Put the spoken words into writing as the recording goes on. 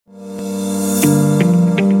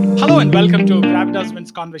and welcome to Gravitas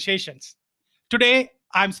Wins Conversations. Today,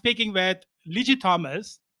 I'm speaking with Liji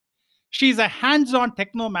Thomas. She's a hands-on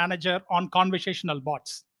techno manager on conversational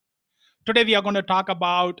bots. Today, we are going to talk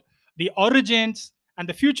about the origins and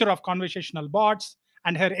the future of conversational bots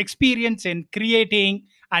and her experience in creating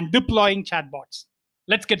and deploying chatbots.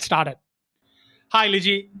 Let's get started. Hi,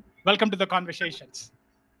 Liji. Welcome to the conversations.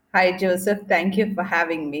 Hi, Joseph. Thank you for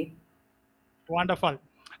having me. Wonderful.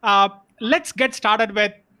 Let's get started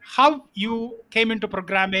with how you came into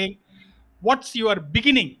programming. What's your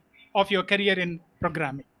beginning of your career in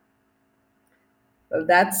programming? Well,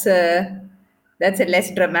 that's a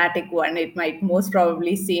less dramatic one. It might most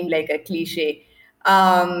probably seem like a cliche.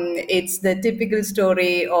 It's the typical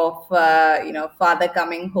story of father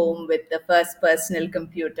coming home with the first personal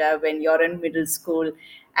computer when you're in middle school,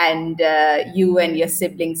 and you and your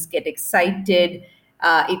siblings get excited.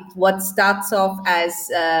 It what starts off as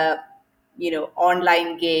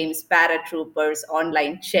online games, paratroopers,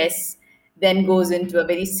 online chess, then goes into a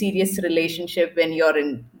very serious relationship when you're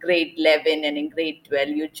in grade 11 and in grade 12.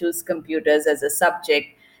 You choose computers as a subject,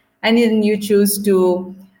 and then you choose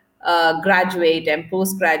to graduate and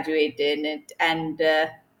postgraduate in it. And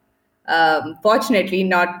fortunately,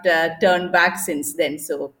 not turned back since then.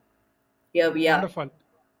 So here we are. Wonderful.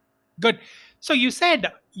 Good. So you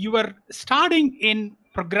said you were starting in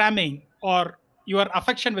programming or your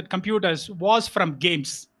affection with computers was from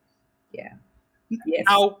games. Yeah. Yes.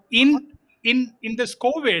 Now in this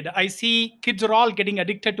COVID, I see kids are all getting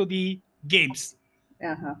addicted to the games.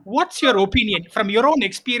 Uh-huh. What's your opinion from your own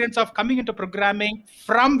experience of coming into programming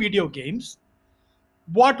from video games?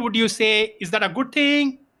 What would you say? Is that a good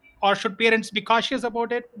thing? Or should parents be cautious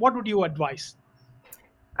about it? What would you advise?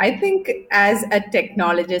 I think as a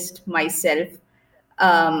technologist myself,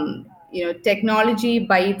 technology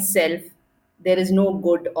by itself, there is no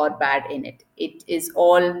good or bad in it. It is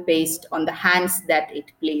all based on the hands that it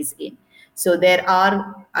plays in. So there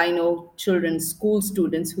are, I know, children, school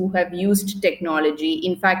students who have used technology,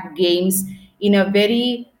 in fact, games, in a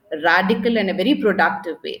very radical and a very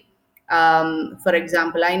productive way. For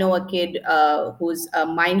example, I know a kid who's a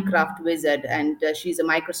Minecraft wizard, and she's a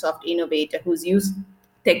Microsoft innovator who's used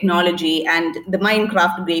technology and the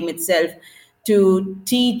Minecraft game itself to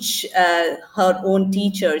teach her own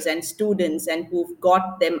teachers and students, and who've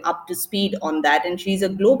got them up to speed on that. And she's a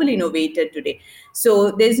global innovator today.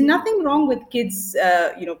 So there's nothing wrong with kids,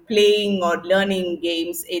 playing or learning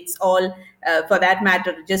games. It's all, for that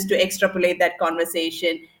matter, just to extrapolate that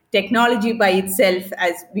conversation. Technology by itself,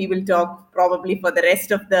 as we will talk probably for the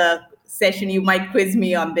rest of the session, you might quiz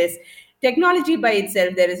me on this. Technology by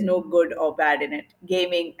itself, there is no good or bad in it.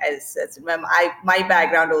 Gaming, my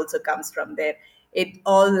background also comes from there. It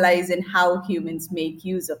all lies in how humans make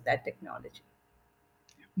use of that technology.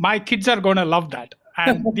 My kids are going to love that,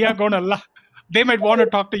 and they are going to love. They might want to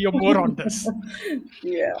talk to you more on this.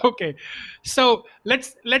 Yeah. Okay, so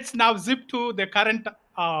let's now zip to the current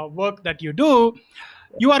work that you do.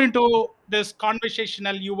 You are into this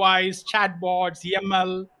conversational UIs, chatbots,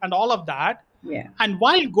 EML, and all of that. Yeah. And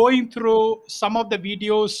while going through some of the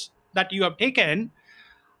videos that you have taken,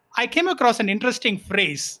 I came across an interesting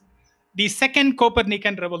phrase, the second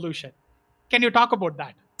Copernican revolution. Can you talk about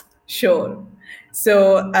that? Sure.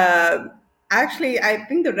 So, actually, I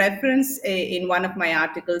think the reference in one of my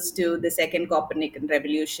articles to the second Copernican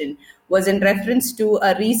revolution was in reference to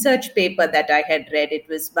a research paper that I had read. It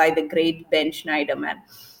was by the great Ben Schneiderman.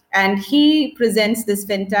 And he presents this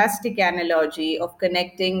fantastic analogy of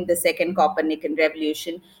connecting the second Copernican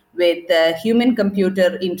revolution with human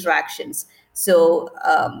computer interactions. So,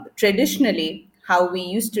 traditionally, how we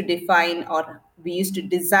used to define or we used to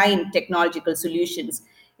design technological solutions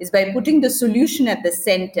is by putting the solution at the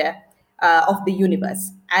center of the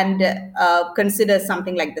universe, and consider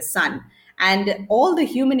something like the sun. And all the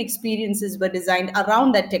human experiences were designed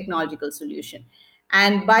around that technological solution.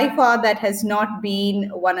 And by far, that has not been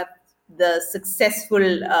one of the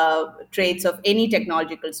successful traits of any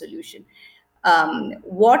technological solution.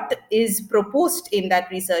 What is proposed in that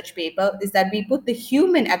research paper is that we put the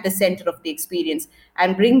human at the center of the experience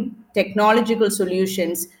and bring technological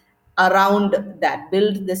solutions around that,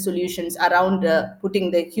 build the solutions around putting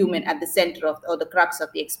the human at the center of, or the crux of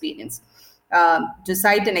the experience. To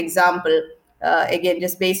cite an example, again,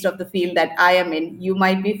 just based off the field that I am in, you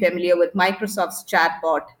might be familiar with Microsoft's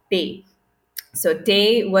chatbot, Tay. So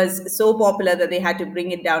Tay was so popular that they had to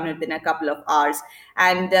bring it down within a couple of hours.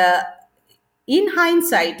 And in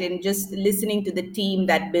hindsight, in just listening to the team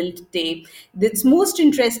that built Tay, it's most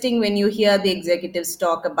interesting when you hear the executives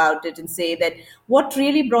talk about it and say that what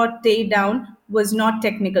really brought Tay down was not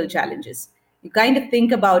technical challenges. You kind of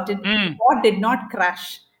think about it, Mm, what did not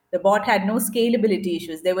crash? The bot had no scalability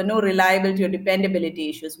issues. There were no reliability or dependability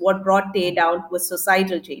issues. What brought Tay down was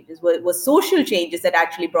societal changes, was social changes that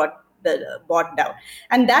actually brought the bot down.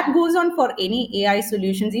 And that goes on for any AI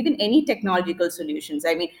solutions, even any technological solutions.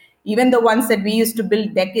 I mean, even the ones that we used to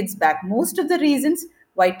build decades back, most of the reasons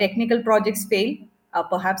why technical projects fail are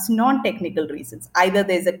perhaps non-technical reasons. Either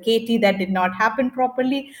there's a KT that did not happen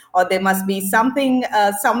properly, or there must be something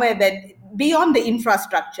somewhere that beyond the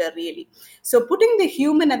infrastructure, really. So putting the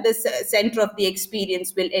human at the center of the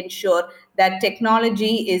experience will ensure that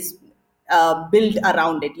technology is built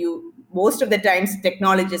around it. You Most of the times,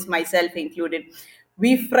 technologists, myself included,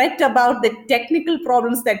 we fret about the technical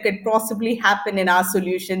problems that could possibly happen in our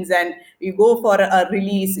solutions, and we go for a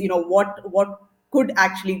release. What could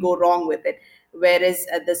actually go wrong with it, whereas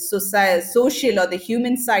the social or the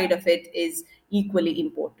human side of it is equally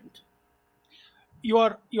important. You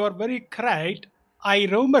are very correct. I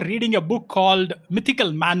remember reading a book called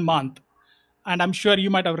Mythical Man Month, and I'm sure you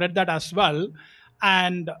might have read that as well.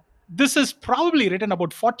 And this is probably written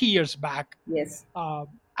about 40 years back. Yes. Uh,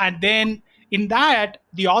 and then in that,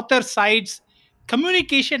 the author cites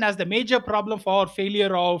communication as the major problem for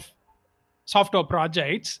failure of software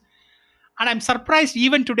projects. And I'm surprised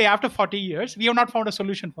even today, after 40 years, we have not found a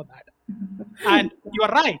solution for that. And you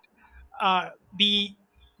are right.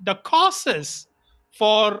 The causes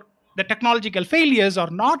for the technological failures are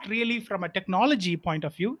not really from a technology point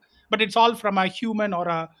of view, but it's all from a human or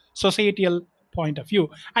a societal point of view.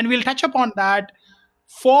 And we'll touch upon that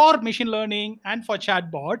for machine learning and for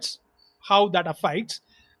chatbots, how that affects.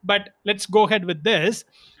 But let's go ahead with this.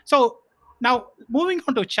 So now moving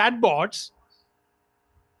on to chatbots,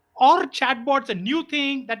 are chatbots a new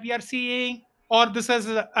thing that we are seeing, or this is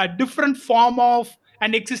a different form of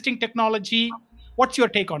an existing technology? What's your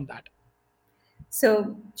take on that?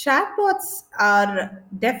 So, chatbots are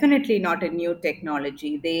definitely not a new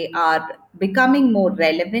technology. They are becoming more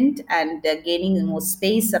relevant and gaining more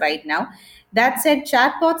space right now. That said,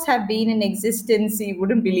 chatbots have been in existence. You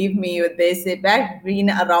wouldn't believe me with this. They've been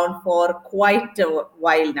around for quite a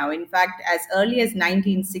while now. In fact, as early as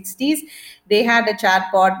 1960s, they had a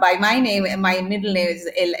chatbot by my name. My middle name is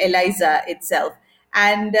Eliza itself.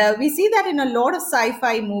 And we see that in a lot of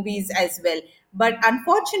sci-fi movies as well. But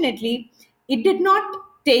unfortunately, it did not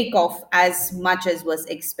take off as much as was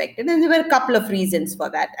expected. And there were a couple of reasons for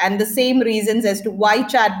that. And the same reasons as to why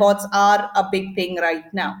chatbots are a big thing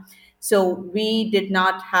right now. So we did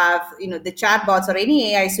not have, the chatbots or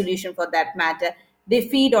any AI solution for that matter, they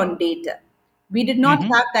feed on data. We did not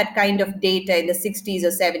Hmm. have that kind of data in the 60s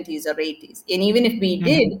or 70s or 80s. And even if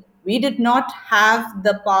Hmm. we did not have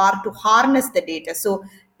the power to harness the data. So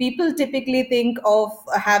people typically think of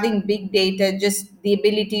having big data, just the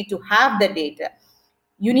ability to have the data.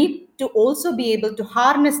 You need to also be able to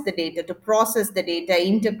harness the data, to process the data,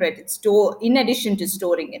 interpret it, store, in addition to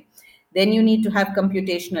storing it. Then you need to have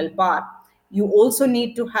computational power. You also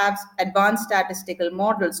need to have advanced statistical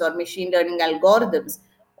models or machine learning algorithms.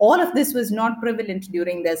 All of this was not prevalent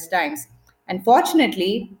during those times.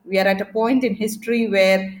 Unfortunately, we are at a point in history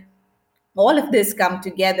where all of this come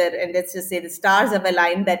together, and let's just say the stars have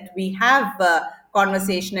aligned, that we have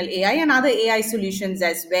conversational AI and other AI solutions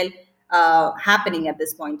as well happening at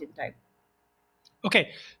this point in time.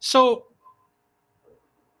 Okay, so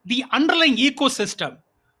the underlying ecosystem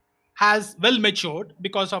has well matured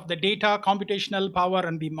because of the data, computational power,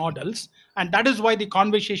 and the models. And that is why the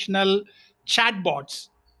conversational chatbots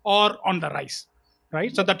are on the rise,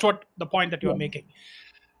 right? So that's what the point that you're Yeah. making.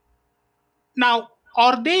 Now,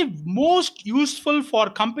 are they most useful for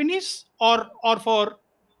companies, or for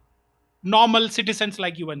normal citizens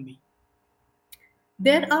like you and me?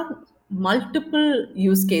 There are multiple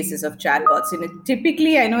use cases of chatbots.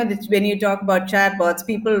 Typically, I know that when you talk about chatbots,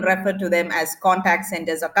 people refer to them as contact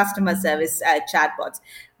centers or customer service chatbots.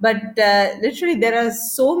 But literally, there are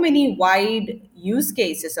so many wide use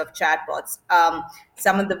cases of chatbots.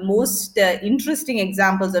 Some of the most interesting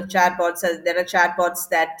examples of chatbots are, there are chatbots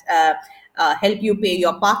that help you pay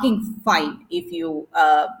your parking fine if you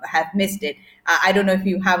have missed it. I don't know if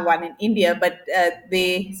you have one in India, but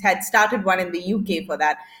they had started one in the UK for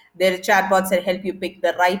that. There are chatbots that help you pick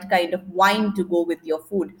the right kind of wine to go with your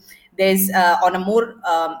food. There's, on a more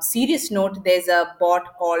serious note, there's a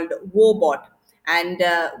bot called Wobot. And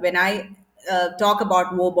when I talk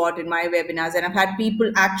about Wobot in my webinars, and I've had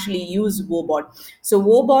people actually use Wobot. So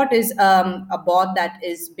Wobot is a bot that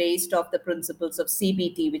is based off the principles of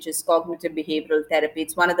CBT, which is cognitive behavioral therapy.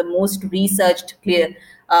 It's one of the most researched clear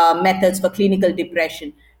methods for clinical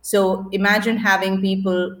depression. So imagine having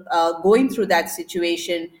people going through that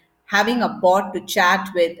situation, having a bot to chat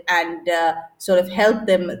with and sort of help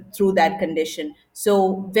them through that condition.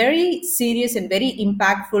 So, very serious and very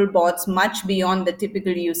impactful bots, much beyond the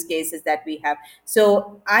typical use cases that we have.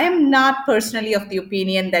 So, I am not personally of the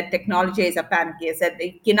opinion that technology is a pancake, that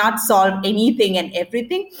it cannot solve anything and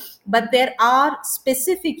everything, but there are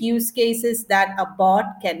specific use cases that a bot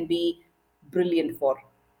can be brilliant for.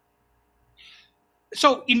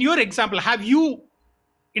 So, in your example, have you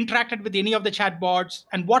interacted with any of the chatbots,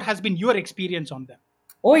 and what has been your experience on them?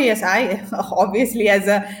 Oh yes, I obviously as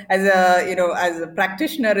a as a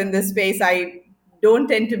practitioner in this space, I don't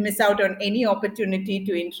tend to miss out on any opportunity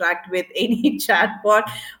to interact with any chatbot.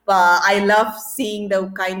 I love seeing the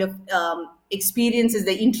kind of experiences,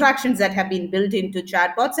 the interactions that have been built into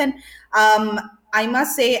chatbots, and I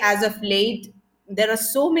must say, as of late, there are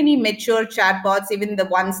so many mature chatbots, even the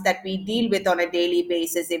ones that we deal with on a daily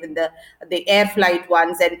basis, even the air flight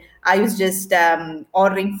ones. And I was just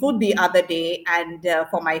ordering food the other day, and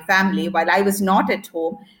for my family, while I was not at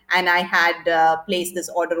home, and I had placed this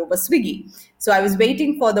order over Swiggy. So I was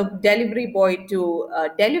waiting for the delivery boy to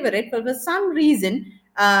deliver it, but for some reason,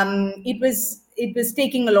 it was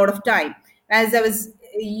taking a lot of time. As I was,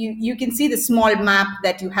 you can see the small map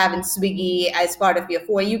that you have in Swiggy as part of your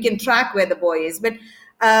phone. You can track where the boy is, but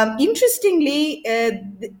interestingly,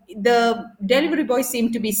 the delivery boy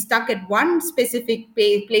seemed to be stuck at one specific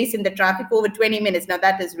place in the traffic for over 20 minutes. Now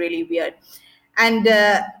that is really weird. And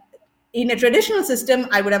in a traditional system,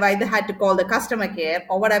 I would have either had to call the customer care,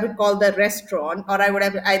 or what I would call the restaurant, or I would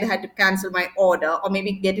have either had to cancel my order, or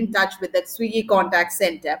maybe get in touch with the Swiggy contact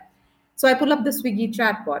center. So I pull up the Swiggy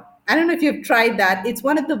chatbot. I don't know if you've tried that. It's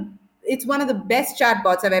one of the best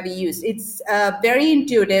chatbots I've ever used. It's very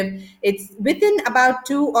intuitive. It's within about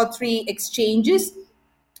 2 or 3 exchanges,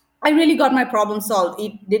 I really got my problem solved.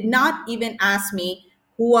 It did not even ask me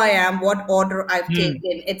who I am, what order I've Hmm.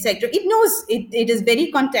 taken, etc. It knows, it is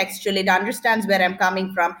very contextual. It understands where I'm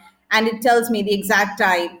coming from, and it tells me the exact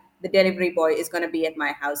time the delivery boy is going to be at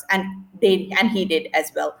my house, and he did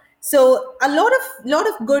as well. So a lot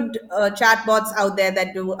of good chatbots out there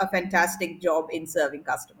that do a fantastic job in serving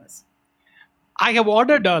customers. I have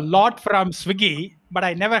ordered a lot from Swiggy, but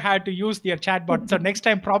I never had to use their chatbot. So next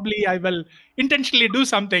time, probably I will intentionally do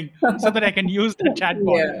something so that I can use the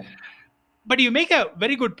chatbot. Yeah. But you make a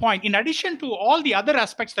very good point. In addition to all the other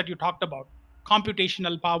aspects that you talked about,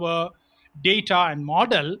 computational power, data, and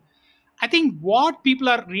model, I think what people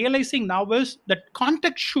are realizing now is the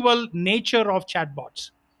contextual nature of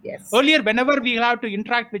chatbots. Yes. Earlier, whenever we have to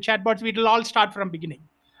interact with chatbots, we will all start from beginning.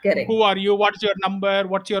 Correct. Who are you? What's your number?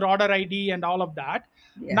 What's your order ID? And all of that.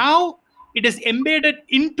 Yeah. Now it is embedded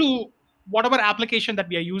into whatever application that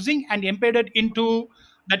we are using, and embedded into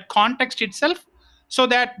that context itself, so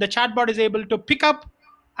that the chatbot is able to pick up,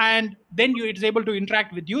 and then it is able to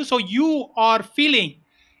interact with you. So you are feeling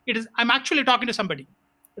it is, I'm actually talking to somebody.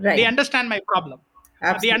 They Right. understand my problem. They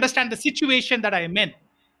Absolutely. understand the situation that I am in,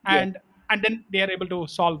 Yes. and then they are able to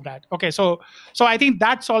solve that. Okay, so I think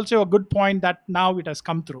that's also a good point that now it has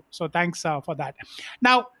come through. So thanks for that.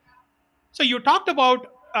 Now, so you talked about,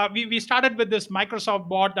 we started with this Microsoft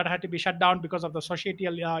bot that had to be shut down because of the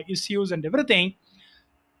societal issues and everything.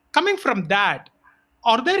 Coming from that,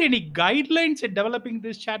 are there any guidelines in developing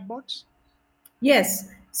these chatbots? Yes.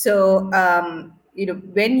 So,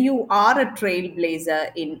 when you are a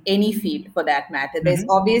trailblazer in any field for that matter, there's Hmm.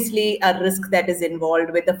 obviously a risk that is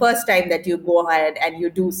involved with the first time that you go ahead and you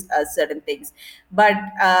do certain things. But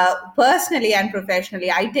personally and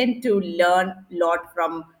professionally, I tend to learn a lot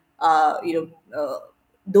from,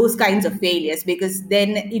 those kinds of failures, because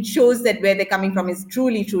then it shows that where they're coming from is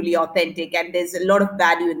truly truly authentic, and there's a lot of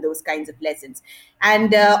value in those kinds of lessons.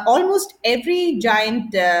 And almost every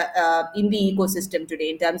giant in the ecosystem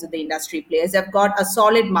today, in terms of the industry players, have got a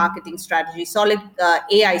solid marketing strategy, solid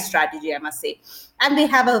AI strategy, I must say, and they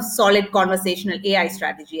have a solid conversational AI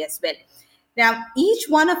strategy as well. Now, each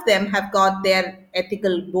one of them have got their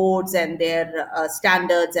ethical boards and their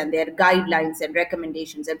standards and their guidelines and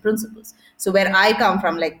recommendations and principles. So, where I come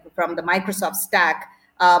from, like from the Microsoft stack,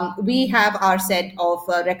 we have our set of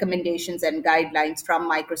recommendations and guidelines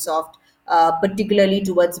from Microsoft, particularly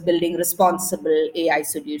towards building responsible AI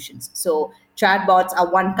solutions. So, chatbots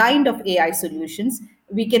are one kind of AI solutions.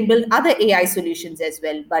 We can build other AI solutions as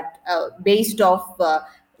well, but based off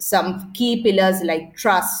some key pillars like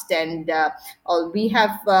trust, and we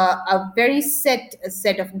have a very set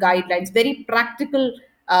of guidelines, very practical,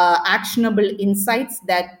 actionable insights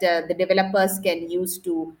that the developers can use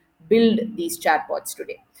to build these chatbots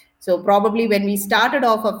today. So probably when we started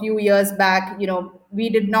off a few years back, we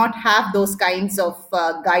did not have those kinds of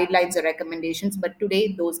guidelines or recommendations, but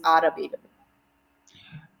today those are available.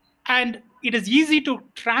 and it is easy to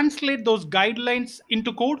translate those guidelines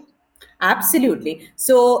into code. Absolutely.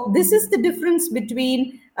 So this is the difference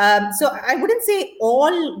between. So I wouldn't say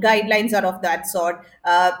all guidelines are of that sort,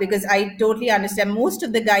 because I totally understand most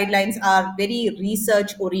of the guidelines are very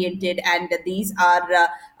research oriented, and these are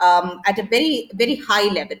at a very high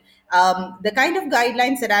level. The kind of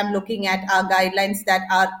guidelines that I'm looking at are guidelines that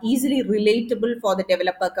are easily relatable for the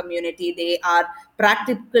developer community. They are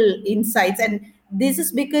practical insights, and this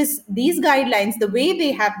is because these guidelines, the way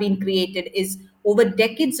they have been created, is over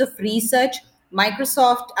decades of research.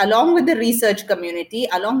 Microsoft, along with the research community,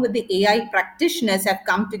 along with the AI practitioners, have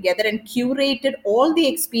come together and curated all the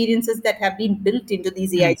experiences that have been built into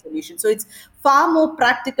these AI Hmm. solutions. So it's far more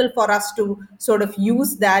practical for us to sort of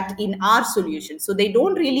use that in our solution. So they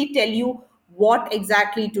don't really tell you what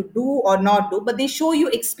exactly to do or not do, but they show you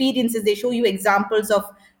experiences, they show you examples of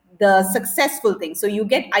the successful things. So you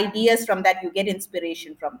get ideas from that, you get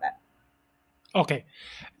inspiration from that. Okay.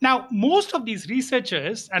 Now, most of these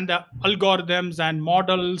researchers and the algorithms and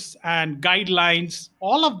models and guidelines,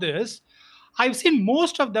 all of this, I've seen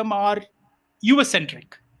most of them are US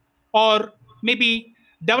centric or maybe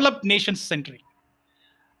developed nation centric.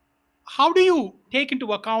 How do you take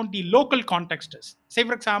into account the local contexts? Say,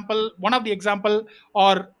 for example, one of the example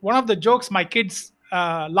or one of the jokes my kids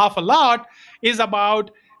laugh a lot is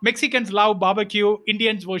about Mexicans love barbecue,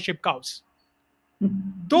 Indians worship cows.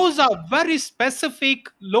 Those are very specific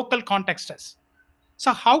local contexts.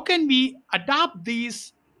 So how can we adapt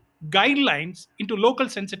these guidelines into local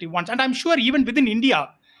sensitive ones? And I'm sure even within India,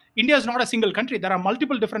 India is not a single country. There are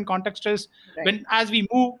multiple different contexts Right, when as we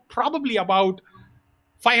move probably about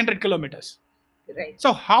 500 kilometers. right.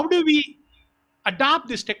 So how do we adapt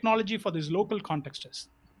this technology for these local contexts?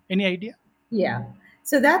 Any idea? Yeah.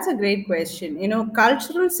 So that's a great question.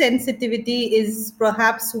 Cultural sensitivity is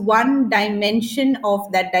perhaps one dimension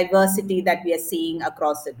of that diversity that we are seeing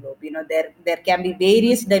across the globe. There can be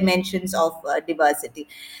various dimensions of diversity.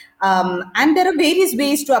 And there are various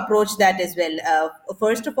ways to approach that as well.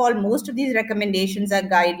 First of all, most of these recommendations or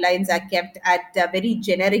guidelines are kept at a very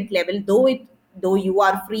generic level, though you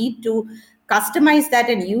are free to customize that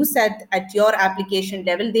and use that at your application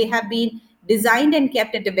level. They have been designed and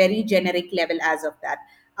kept at a very generic level as of that.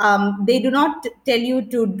 They do not tell you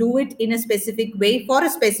to do it in a specific way for a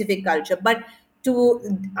specific culture. But to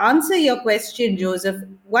answer your question, Joseph,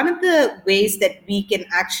 one of the ways that we can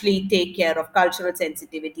actually take care of cultural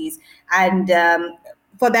sensitivities, and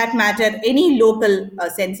for that matter, any local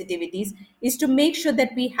sensitivities, is to make sure that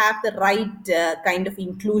we have the right kind of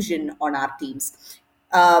inclusion on our teams.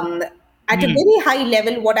 Um, at a Hmm. very high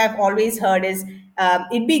level, what I've always heard is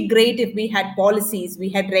it'd be great if we had policies, we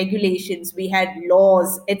had regulations, we had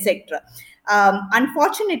laws, etc.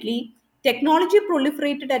 Unfortunately, technology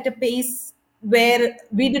proliferated at a pace where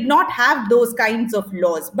we did not have those kinds of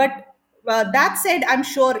laws. But that said, I'm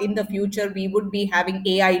sure in the future we would be having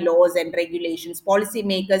AI laws and regulations.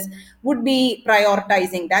 Policymakers would be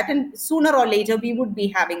prioritizing that, and sooner or later we would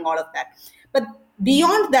be having all of that. But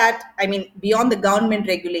beyond that, I mean, beyond the government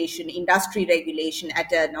regulation, industry regulation,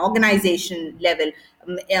 at an organization level,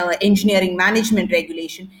 engineering management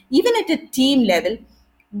regulation, even at a team level,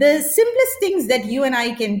 the simplest things that you and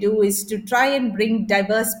I can do is to try and bring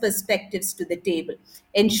diverse perspectives to the table,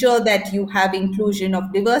 ensure that you have inclusion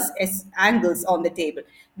of diverse angles on the table.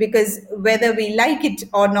 Because whether we like it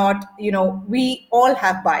or not, we all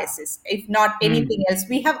have biases. If not Hmm. anything else,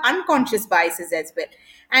 we have unconscious biases as well.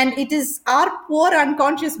 And it is our poor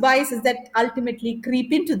unconscious biases that ultimately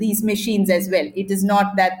creep into these machines as well. It is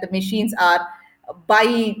not that the machines are,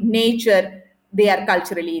 by nature, they are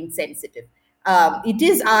culturally insensitive. It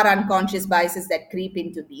is our unconscious biases that creep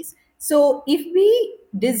into these. So if we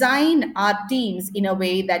design our teams in a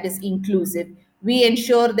way that is inclusive, we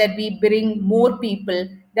ensure that we bring more people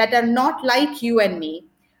that are not like you and me.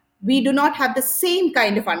 We do not have the same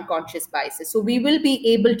kind of unconscious biases. So we will be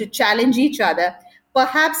able to challenge each other,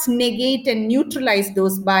 perhaps negate and neutralize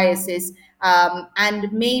those biases,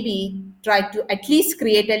 and maybe try to at least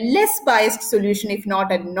create a less biased solution, if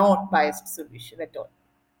not a not biased solution at all.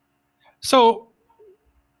 So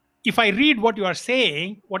if I read what you are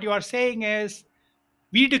saying is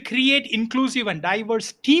we need to create inclusive and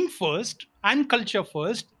diverse team first and culture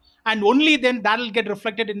first, and only then that'll get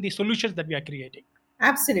reflected in the solutions that we are creating.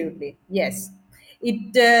 Absolutely, yes.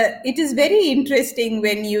 It is very interesting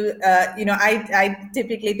when I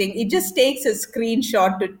typically think it just takes a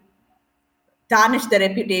screenshot to tarnish the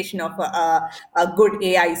reputation of a good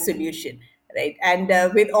AI solution, right? And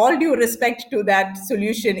with all due respect to that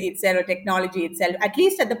solution itself or technology itself, at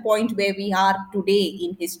least at the point where we are today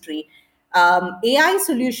in history, AI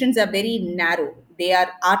solutions are very narrow. They are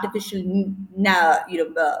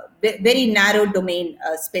very narrow domain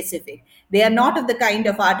specific. They are not of the kind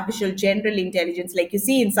of artificial general intelligence like you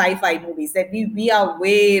see in sci-fi movies, that we are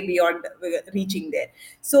way beyond reaching there.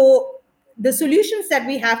 So the solutions that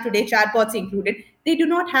we have today, chatbots included, they do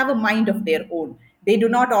not have a mind of their own. They do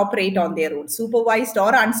not operate on their own, supervised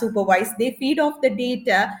or unsupervised. They feed off the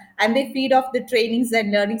data and they feed off the trainings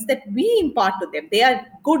and learnings that we impart to them. They are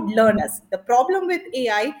good learners. The problem with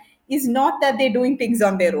AI is not that they're doing things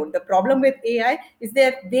on their own. The problem with AI is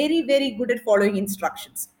they're very, very good at following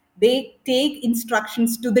instructions. They take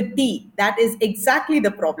instructions to the T. That is exactly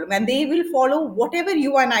the problem. And they will follow whatever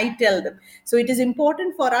you and I tell them. So it is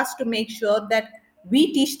important for us to make sure that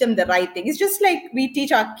we teach them the right thing. It's just like we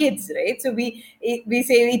teach our kids, right? So we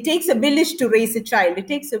say it takes a village to raise a child. It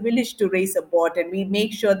takes a village to raise a bot, and we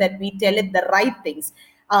make sure that we tell it the right things.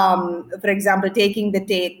 For example, taking the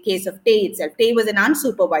case of Tay itself. Tay was an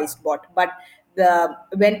unsupervised bot, but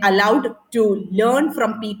when allowed to learn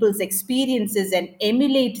from people's experiences and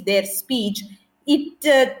emulate their speech, it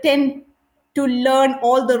tend to learn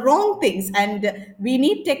all the wrong things. And we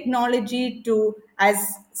need technology to, as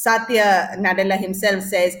Satya Nadella himself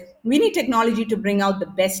says, we need technology to bring out the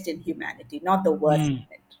best in humanity, not the worst Mm, in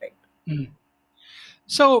it, right? mm.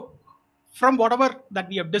 So, from whatever that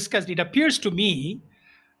we have discussed, it appears to me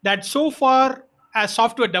that so far, as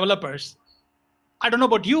software developers, I don't know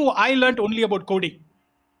about you, I learned only about coding,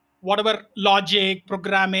 whatever logic,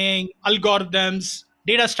 programming, algorithms,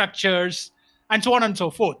 data structures, and so on and so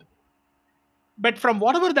forth. But from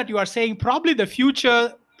whatever that you are saying, probably the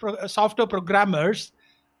future software programmers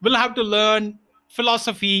will have to learn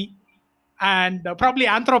philosophy and probably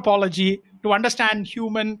anthropology to understand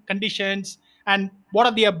human conditions and what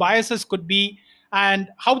are their biases could be and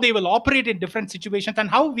how they will operate in different situations and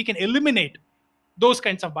how we can eliminate those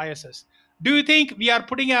kinds of biases. Do you think we are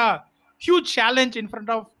putting a huge challenge in front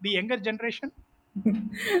of the younger generation?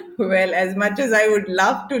 Well, as much as I would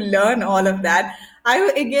love to learn all of that, I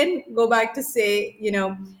would again go back to say,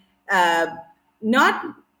 uh, not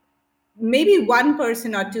maybe one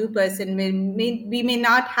person or two-person we may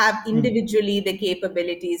not have Hmm. individually the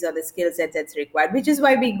capabilities or the skill sets that's required, which is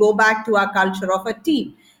why we go back to our culture of a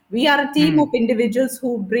team. We are a team of Hmm. individuals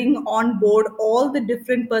who bring on board all the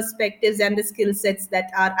different perspectives and the skill sets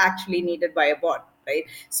that are actually needed by a bot, right?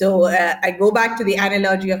 So I go back to the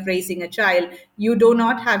analogy of raising a child. You do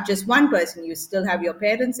not have just one person. You still have your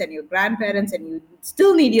parents and your grandparents, and you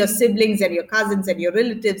still need your siblings and your cousins and your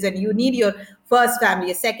relatives, and you need your first family,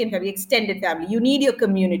 your second family, extended family. You need your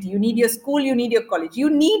community. You need your school. You need your college. You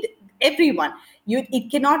need everyone.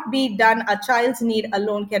 It cannot be done. A child's need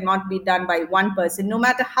alone cannot be done by one person, no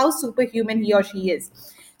matter how superhuman he or she is.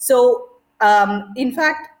 So, in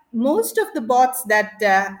fact, most of the bots that,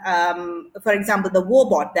 for example, the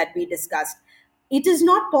Wobot that we discussed, it is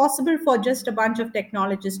not possible for just a bunch of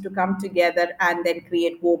technologists to come together and then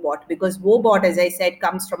create Wobot, because Wobot, as I said,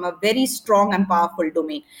 comes from a very strong and powerful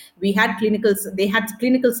domain. They had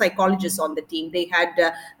clinical psychologists on the team. They had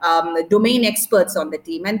domain experts on the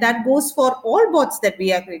team, and that goes for all bots that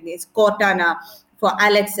we are creating. It's Cortana for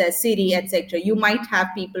Alexa, Siri, etc. You might have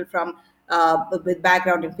people from with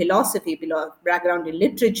background in philosophy, background in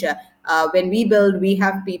literature. When we build, we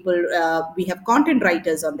have people, we have content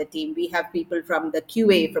writers on the team. We have people from the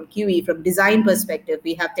QA, from QE, from design perspective.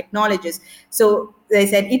 We have technologists. So they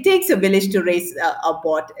said it takes a village to raise a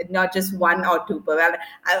bot, not just one or two. Well,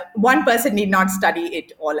 one person need not study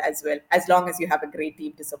it all as well, as long as you have a great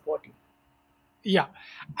team to support you. Yeah.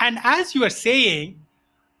 And as you are saying,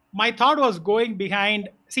 my thought was going behind,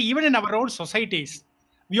 see, even in our own societies,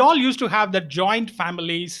 we all used to have the joint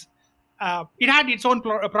families. It had its own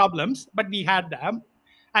problems, but we had them.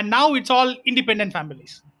 And now it's all independent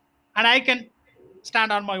families. And I can stand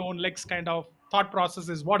on my own legs kind of thought process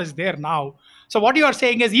is what is there now. So, what you are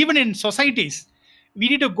saying is, even in societies, we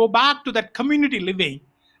need to go back to that community living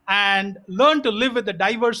and learn to live with the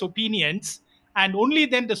diverse opinions. And only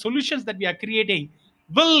then the solutions that we are creating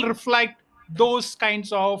will reflect those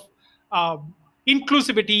kinds of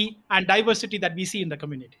inclusivity and diversity that we see in the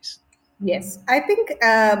communities. Yes, I think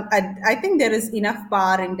there is enough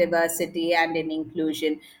power in diversity and in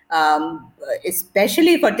inclusion,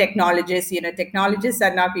 especially for technologists. Technologists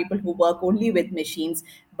are not people who work only with machines,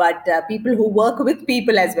 but people who work with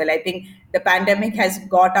people as well. I think the pandemic has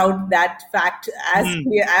got out that fact as Hmm.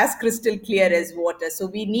 clear, as crystal clear as water. So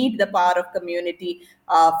we need the power of community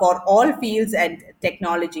for all fields and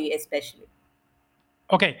technology, especially.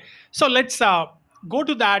 Okay, so let's go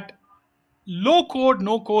to that low code,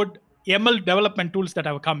 no code ML development tools that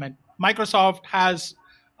have come in. Microsoft has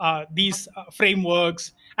these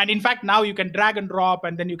frameworks, and in fact, now you can drag and drop,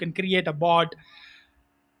 and then you can create a bot.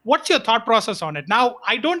 What's your thought process on it? Now,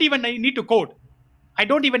 I don't even need to code. I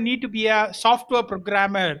don't even need to be a software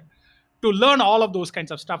programmer to learn all of those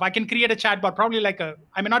kinds of stuff. I can create a chatbot, probably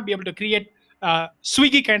I may not be able to create a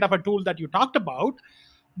Swiggy kind of a tool that you talked about,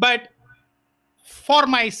 but for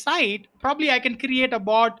my site, probably I can create a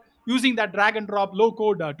bot using that drag and drop low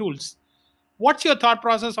code tools. What's your thought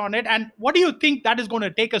process on it? And what do you think that is going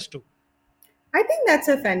to take us to? I think that's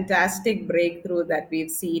a fantastic breakthrough that we've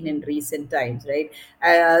seen in recent times, right?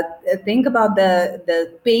 Uh, think about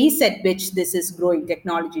the pace at which this is growing,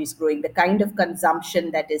 technology is growing, the kind of consumption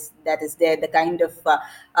that is there, the kind of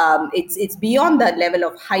it's beyond the level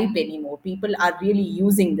of hype anymore. People are really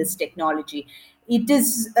using this technology. It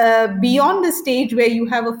is beyond the stage where you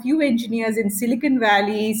have a few engineers in Silicon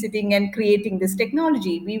Valley sitting and creating this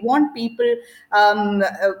technology. We want people,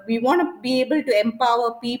 we want to be able to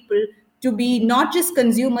empower people to be not just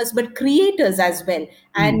consumers but creators as well.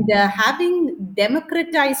 And having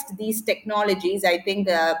democratized these technologies, I think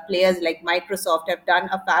players like Microsoft have done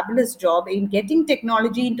a fabulous job in getting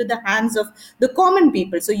technology into the hands of the common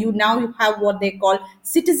people. So you have what they call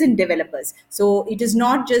citizen developers. So it is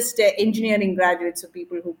not just engineering graduates or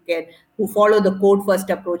people who follow the code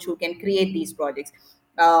first approach who can create these projects.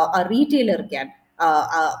 A retailer can,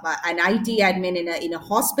 an IT admin in a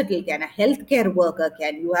hospital can, a healthcare worker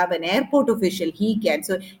can, you have an airport official, he can.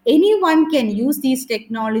 So anyone can use these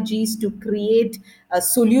technologies to create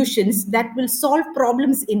solutions that will solve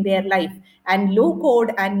problems in their life. And low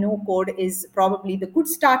code and no code is probably the good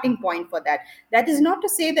starting point for that. That is not to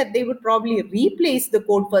say that they would probably replace the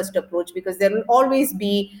code first approach, because there will always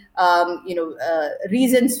be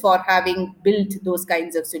reasons for having built those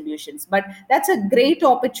kinds of solutions. But that's a great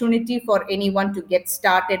opportunity for anyone to get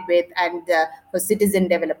started with, and for citizen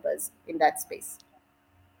developers in that space.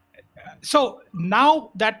 So now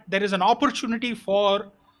that there is an opportunity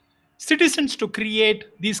for citizens to create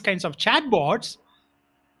these kinds of chatbots,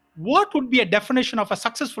 what would be a definition of a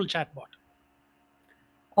successful chatbot?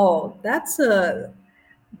 Oh, that's a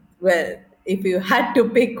well. If you had to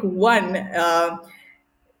pick one, of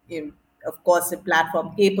course, the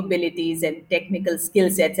platform capabilities and technical skill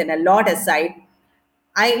sets and a lot aside,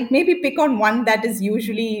 I maybe pick on one that is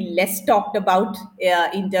usually less talked about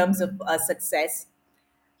in terms of success.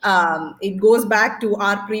 It goes back to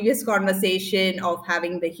our previous conversation of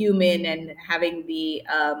having the human and having the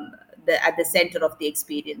at the center of the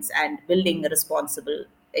experience and building responsible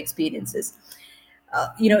experiences.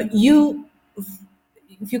 You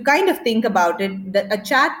if you kind of think about it, a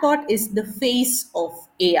chatbot is the face of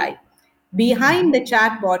AI. Behind Mhm. the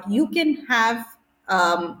chatbot, you can have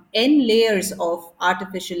n layers of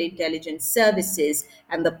artificial intelligence services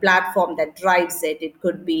and the platform that drives it. It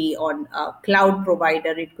could be on a cloud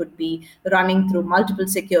provider, it could be running through multiple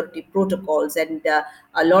security protocols, and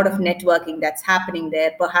a lot of networking that's happening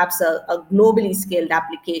there, perhaps a globally scaled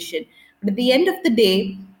application. But at the end of the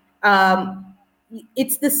day,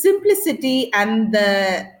 it's the simplicity and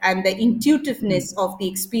the intuitiveness of the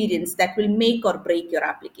experience that will make or break your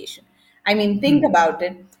application. I mean, think Hmm. about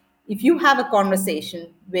it. If you have a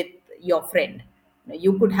conversation with your friend,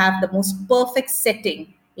 you could have the most perfect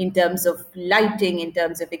setting in terms of lighting, in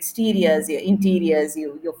terms of exteriors, your interiors,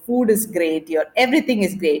 your food is great, your everything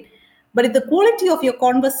is great. But if the quality of your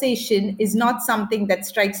conversation is not something that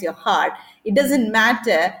strikes your heart, it doesn't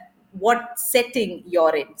matter what setting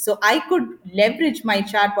you're in. So I could leverage my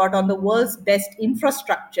chatbot on the world's best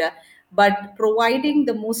infrastructure, but providing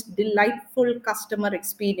the most delightful customer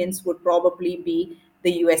experience would probably be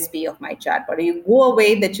the USP of my chatbot. You go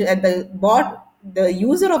away, the bot, the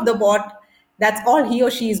user of the bot, that's all he or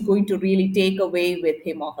she is going to really take away with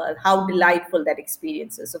him or her, how delightful that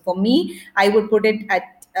experience is. So for me, I would put it at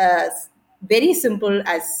very simple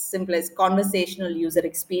as conversational user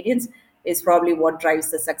experience is probably what drives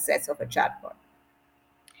the success of a chatbot.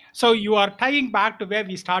 So you are tying back to where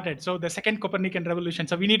we started. So the second Copernican revolution.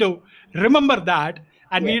 So we need to remember that,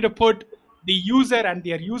 and we Yeah. need to put the user and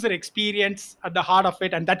their user experience at the heart of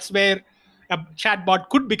it, and that's where a chatbot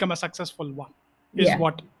could become a successful one. Is Yeah.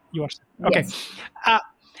 what you are saying. Okay. Yes. Uh,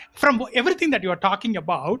 from everything that you are talking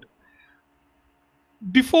about,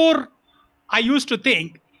 before I used to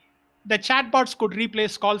think that chatbots could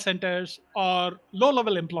replace call centers or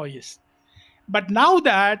low-level employees. But now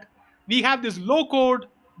that we have this low-code,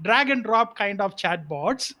 drag and drop kind of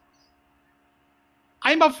chatbots,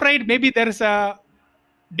 I'm afraid maybe there is a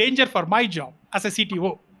danger for my job as a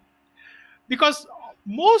CTO. Because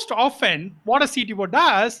most often, what a CTO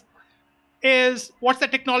does is what's the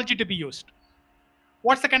technology to be used?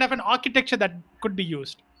 What's the kind of an architecture that could be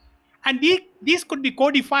used? And these could be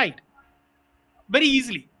codified very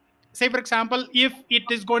easily. Say, for example, if it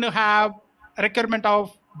is going to have a requirement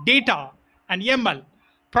of data and ML,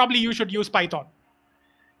 probably you should use Python.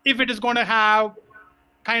 If it is going to have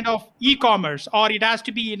kind of e-commerce, or it has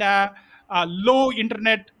to be in a low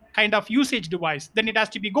internet kind of usage device, then it has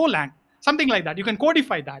to be Golang, something like that. You can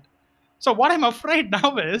codify that. So what I'm afraid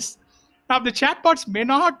now is, now the chatbots may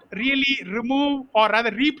not really remove or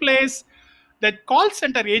rather replace the call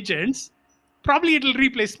center agents. Probably it'll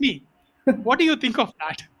replace me. What do you think of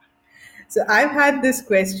that? So I've had this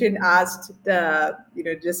question asked,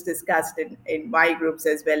 just discussed in my groups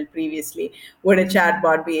as well previously. Would a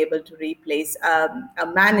chatbot be able to replace a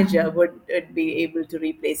manager? Would it be able to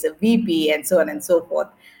replace a VP, and so on and so forth?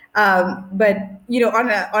 But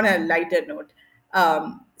on a lighter note,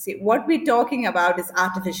 see, what we're talking about is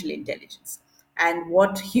artificial intelligence. And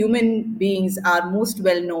what human beings are most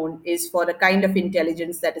well known is for a kind of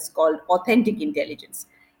intelligence that is called authentic intelligence.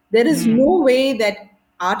 There is Hmm. no way that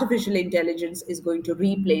artificial intelligence is going to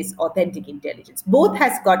replace authentic intelligence. Both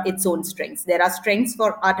has got its own strengths. There are strengths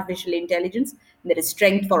for artificial intelligence, and there is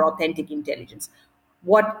strength for authentic intelligence.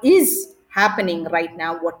 What is happening right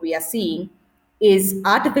now, what we are seeing, is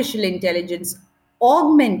artificial intelligence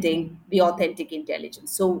augmenting the authentic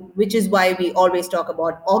intelligence. So, which is why we always talk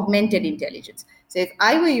about augmented intelligence. So, if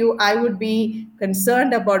I were you, I would be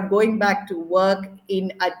concerned about going back to work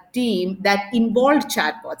in a team that involved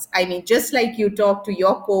chatbots. I mean, just like you talk to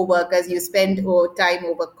your co-workers, you spend time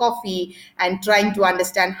over coffee and trying to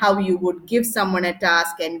understand how you would give someone a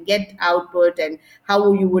task and get output, and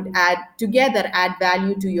how you would add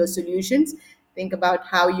value to your solutions. Think about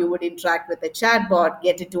how you would interact with a chatbot,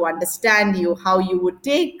 get it to understand you, how you would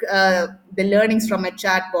take the learnings from a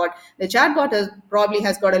chatbot. The chatbot probably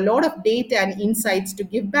has got a lot of data and insights to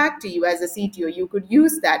give back to you as a CTO. You could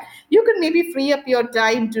use that. You could maybe free up your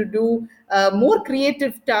time to do more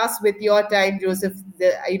creative tasks with your time, Joseph.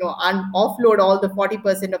 Offload all the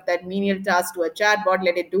 40% of that menial task to a chatbot,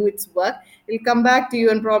 let it do its work. It'll come back to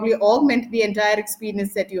you and probably augment the entire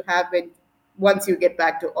experience that you have once you get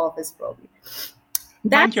back to office, probably.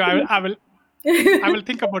 Thank That's you. I will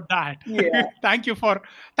think about that. yeah. Thank you for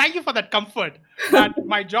that comfort that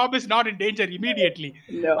my job is not in danger immediately.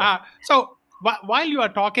 No. So while you are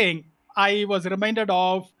talking, I was reminded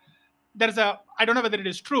of, there's a, I don't know whether it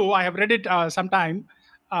is true. I have read it sometime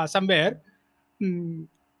somewhere. Mm,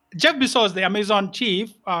 Jeff Bezos, the Amazon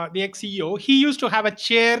chief, the ex CEO, he used to have a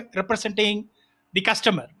chair representing the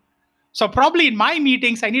customer. So probably in my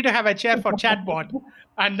meetings, I need to have a chair for chatbot,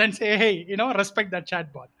 and then say, hey, respect that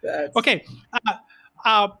chatbot. That's Okay. Uh,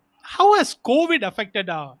 uh, how has COVID affected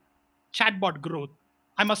chatbot growth?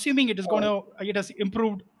 I'm assuming it has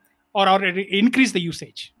improved, or it increased the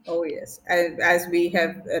usage. Oh, yes. As we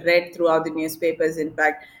have read throughout the newspapers, in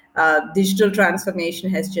fact, digital transformation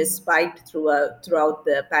has just spiked throughout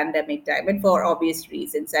the pandemic time, and for obvious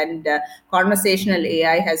reasons. And conversational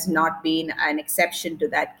AI has not been an exception to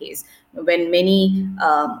that case. When many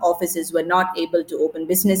offices were not able to open,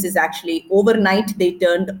 businesses actually overnight they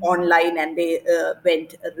turned online and they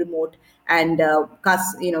went remote, and their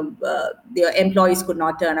employees could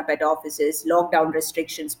not turn up at offices. Lockdown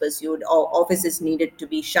restrictions pursued, or offices needed to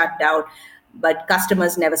be shut down, but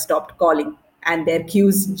customers never stopped calling, and their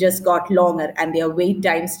queues just got longer, and their wait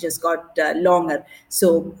times just got longer.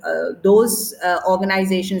 So those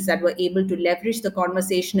organizations that were able to leverage the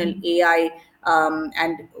conversational AI,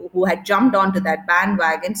 and who had jumped onto that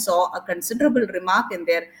bandwagon, saw a considerable remark in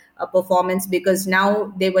their performance, because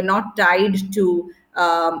now they were not tied to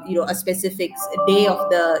a specific day of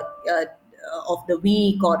the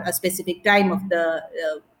week, or a specific time of the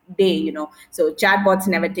day. So chatbots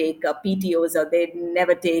never take PTOs, or they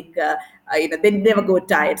never take they never go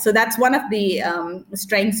tired. So that's one of the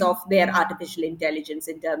strengths of their artificial intelligence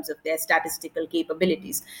in terms of their statistical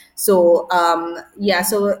capabilities. So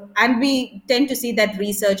and we tend to see that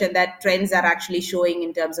research and that trends are actually showing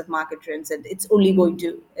in terms of market trends, and it's only going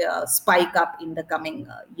to spike up in the coming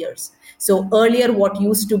years. So earlier, what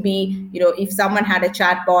used to be, if someone had a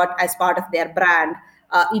chatbot as part of their brand,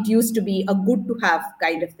 it used to be a good to have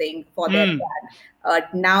kind of thing for their Hmm. brand.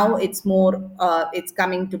 Now it's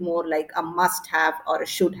coming to more like a must have or a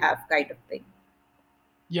should have kind of thing.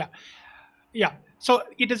 Yeah. Yeah. So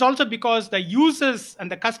it is also because the users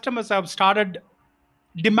and the customers have started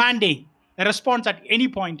demanding a response at any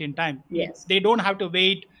point in time. Yes, They don't have to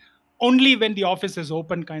wait only when the office is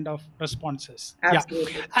open, kind of responses. Yeah.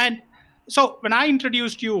 absolutely. And so when I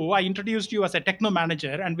introduced you as a techno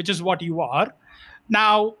manager, and which is what you are.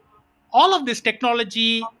 Now, all of this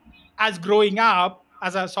technology, as growing up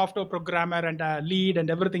as a software programmer and a lead and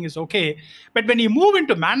everything is okay. But when you move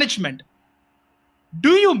into management,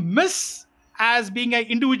 do you miss as being an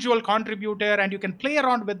individual contributor, and you can play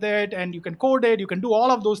around with it and you can code it, you can do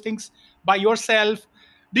all of those things by yourself.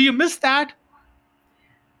 Do you miss that?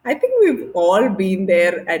 I think we've all been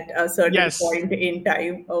there at a certain Yes. point in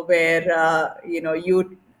time where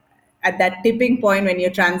you at that tipping point when you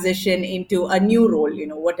transition into a new role,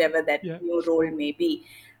 whatever that Yeah. new role may be.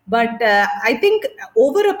 But I think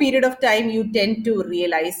over a period of time, you tend to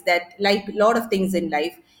realize that, like a lot of things in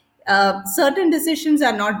life, certain decisions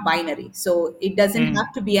are not binary. So it doesn't Mm.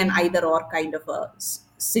 have to be an either or kind of a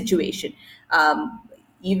situation.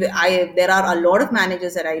 There are a lot of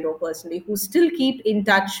managers that I know personally who still keep in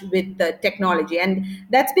touch with the technology, and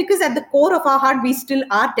that's because at the core of our heart we still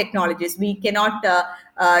are technologists. We cannot,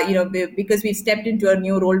 because we've stepped into a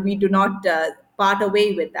new role, we do not part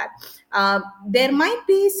away with that. There might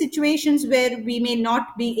be situations where we may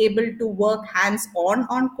not be able to work hands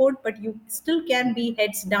on code, but you still can be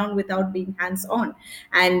heads down without being hands on,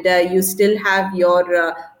 and you still have your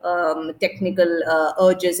technical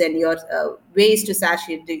urges and your ways to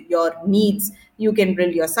satiate your needs. You can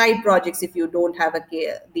build your side projects if you don't have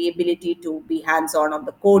the ability to be hands on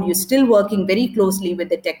the code. You're still working very closely with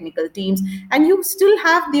the technical teams, and you still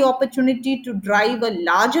have the opportunity to drive a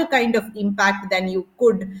larger kind of impact than you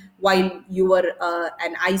could while you were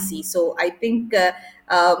an IC. So I think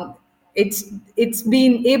it's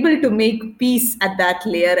been able to make peace at that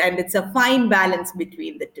layer, and it's a fine balance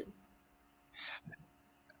between the two.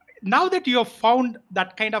 Now that you have found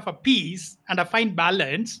that kind of a peace and a fine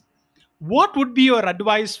balance, what would be your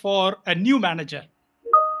advice for a new manager?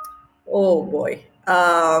 Oh boy.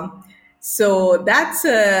 So that's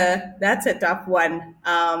a tough one,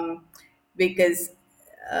 because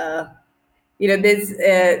uh,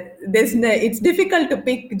 it's difficult to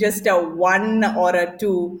pick just a one or a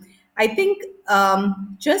two. I think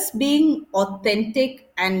just being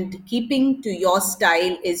authentic and keeping to your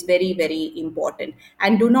style is very, very important,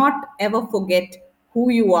 and do not ever forget who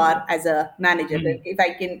you are as a manager. Mm. If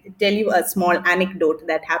I can tell you a small anecdote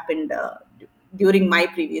that happened during my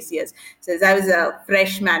previous years. So as I was a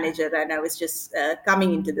fresh manager and I was just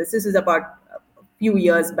coming into this is about a few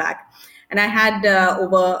years back. And I had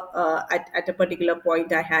at a particular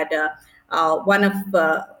point, I had one of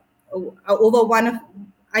over one of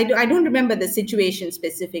I don't remember the situation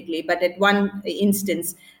specifically, but at one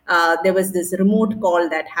instance, there was this remote call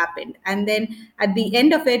that happened. And then at the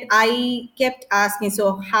end of it, I kept asking,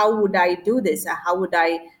 so how would I do this? How would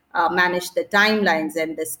I manage the timelines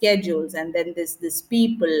and the schedules, and then this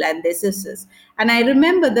people and this. And I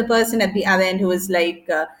remember the person at the other end who was like,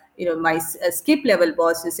 my skip level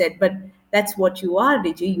boss, who said, but that's what you are,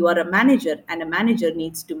 Digi. You are a manager, and a manager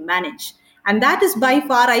needs to manage. And that is by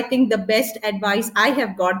far, I think, the best advice I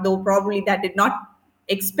have got, though probably that did not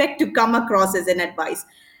expect to come across as an advice.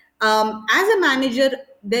 As a manager,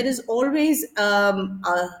 there is always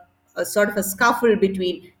a sort of a scuffle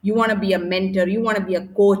between, you want to be a mentor, you want to be a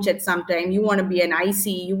coach at some time, you want to be an IC,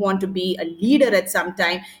 you want to be a leader at some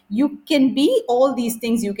time. You can be all these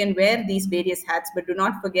things, you can wear these various hats, but do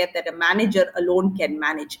not forget that a manager alone can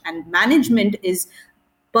manage, and management is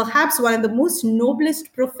perhaps one of the most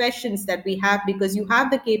noblest professions that we have, because you have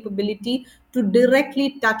the capability to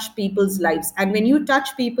directly touch people's lives, and when you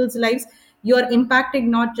touch people's lives, you're impacting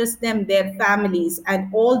not just them, their families,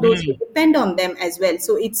 and all those who Mm. depend on them as well.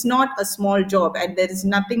 So it's not a small job, and there is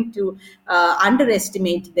nothing to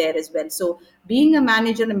underestimate there as well. So being a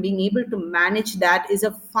manager and being able to manage that is a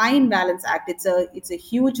fine balance act. It's a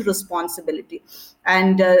huge responsibility,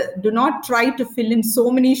 and do not try to fill in so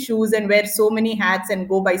many shoes and wear so many hats and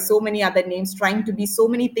go by so many other names, trying to be so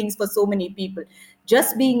many things for so many people.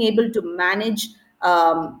 Just being able to manage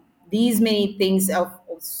these many things of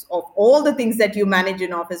all the things that you manage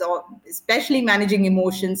in office, or especially managing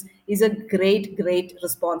emotions, is a great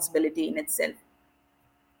responsibility in itself.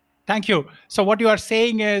 Thank you. So, what you are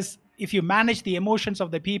saying is, if you manage the emotions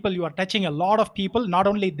of the people, you are touching a lot of people, not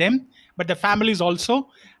only them, but the families also.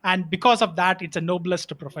 And because of that, it's a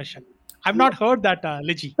noblest profession. I've not heard that,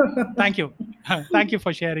 Liji. Thank you. Thank you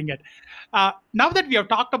for sharing it. Now that we have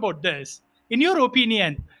talked about this, in your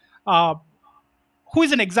opinion, uh, who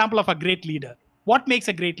is an example of a great leader? What makes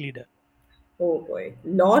a great leader? Oh boy,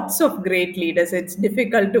 lots of great leaders. It's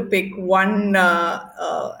difficult to pick one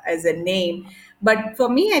as a name. But for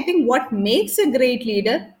me, I think what makes a great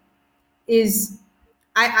leader is,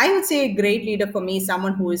 I would say a great leader for me is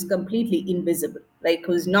someone who is completely invisible, like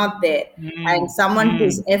who's not there, and Mm, someone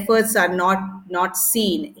whose mm, efforts are not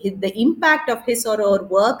seen. The impact of his or her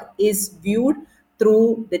work is viewed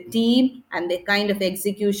through the team and the kind of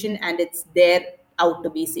execution, and it's there out to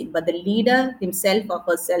be seen, but the leader himself or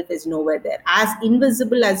herself is nowhere there. As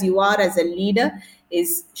invisible as you are as a leader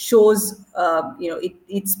is shows,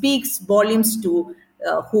 it speaks volumes to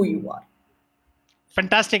who you are.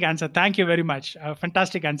 Fantastic answer. Thank you very much.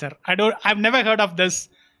 Fantastic answer. I've never heard of this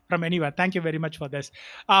from anywhere. Thank you very much for this.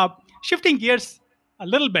 Uh, Shifting gears a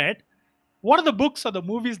little bit, what are the books or the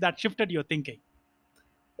movies that shifted your thinking?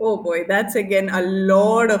 Oh boy, that's again a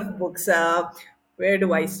lot of books. Where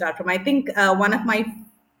do I start from? I think one of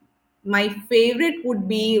my favorite would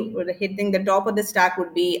be, hitting the top of the stack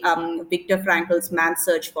would be Viktor Frankl's Man's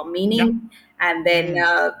Search for Yeah. Meaning, and then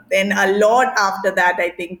Mm. then a lot after that. I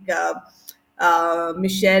think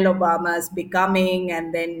Michelle Obama's Becoming,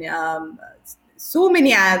 and then so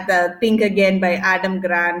many other Think Again by Adam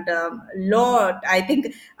Grant. Lot. I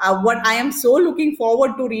think what I am so looking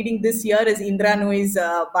forward to reading this year is Indra Nooyi's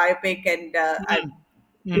biopic, and I've Mm.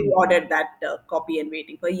 Mm. pre-ordered that copy and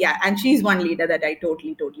waiting for. Yeah, and she's one leader that I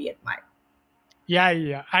totally admire. Yeah,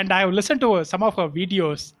 yeah. And I've listened to some of her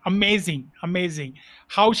videos. Amazing, amazing.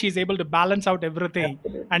 How she's able to balance out everything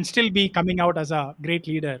Absolutely. and still be coming out as a great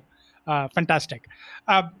leader. Fantastic.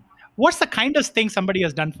 Uh, what's the kindest thing somebody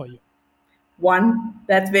has done for you? One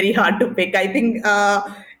that's very hard to pick. I think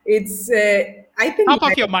it's. I think Top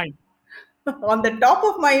of your mind. on the top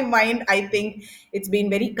of my mind, I think it's been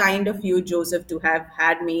very kind of you, Joseph, to have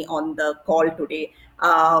had me on the call today.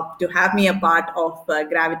 To have me a part of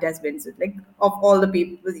Gravitas Vincent. Like, of all the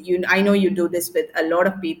people, I know you do this with a lot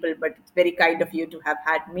of people, but it's very kind of you to have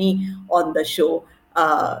had me on the show.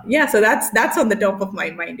 Yeah, so that's on the top of my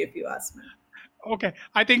mind, if you ask me. Okay.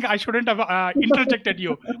 I think I shouldn't have interjected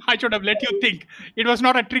you. I should have let you think. It was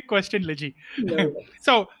not a trick question, Liji. No.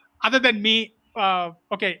 So, other than me,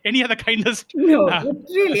 okay, any other kindest? No, Uh, but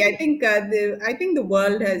really, I think the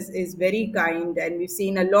world is very kind, and we've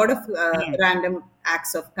seen a lot of mm, random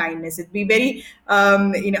acts of kindness. It'd be very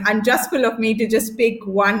unjustful of me to just pick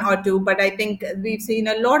one or two, but I think we've seen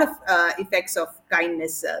a lot of effects of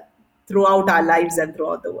kindness throughout our lives and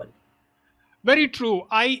throughout the world. very true.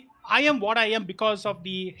 I am what I am because of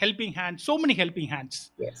the helping hand, so many helping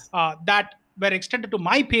hands Yes. that were extended to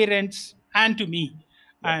my parents and to me.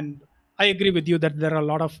 Yeah. And I agree with you that there are a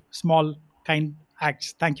lot of small kind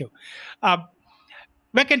acts. Thank you. Uh,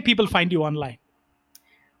 where can people find you online?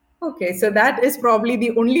 Okay, so that is probably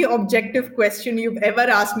the only objective question you've ever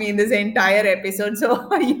asked me in this entire episode.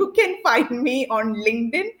 So you can find me on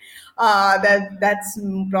LinkedIn. That's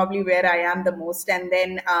probably where I am the most, and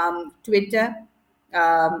then Twitter,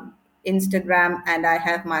 Instagram, and I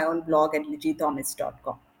have my own blog at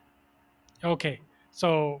ligithomas.com. Okay.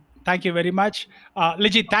 So thank you very much.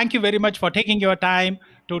 Liji, thank you very much for taking your time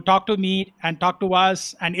to talk to me and talk to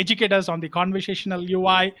us and educate us on the conversational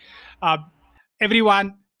UI. Uh,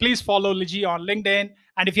 Everyone, please follow Liji on LinkedIn.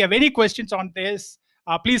 And if you have any questions on this,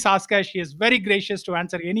 please ask her. She is very gracious to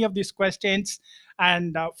answer any of these questions.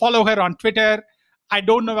 And follow her on Twitter. I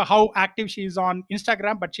don't know how active she is on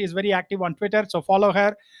Instagram, but she is very active on Twitter. So follow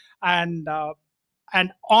her. And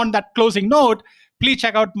on that closing note, please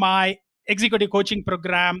check out my executive coaching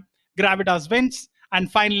program, Gravitas Wins.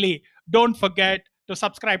 And finally, don't forget to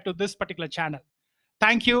subscribe to this particular channel.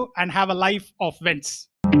 Thank you and have a life of wins.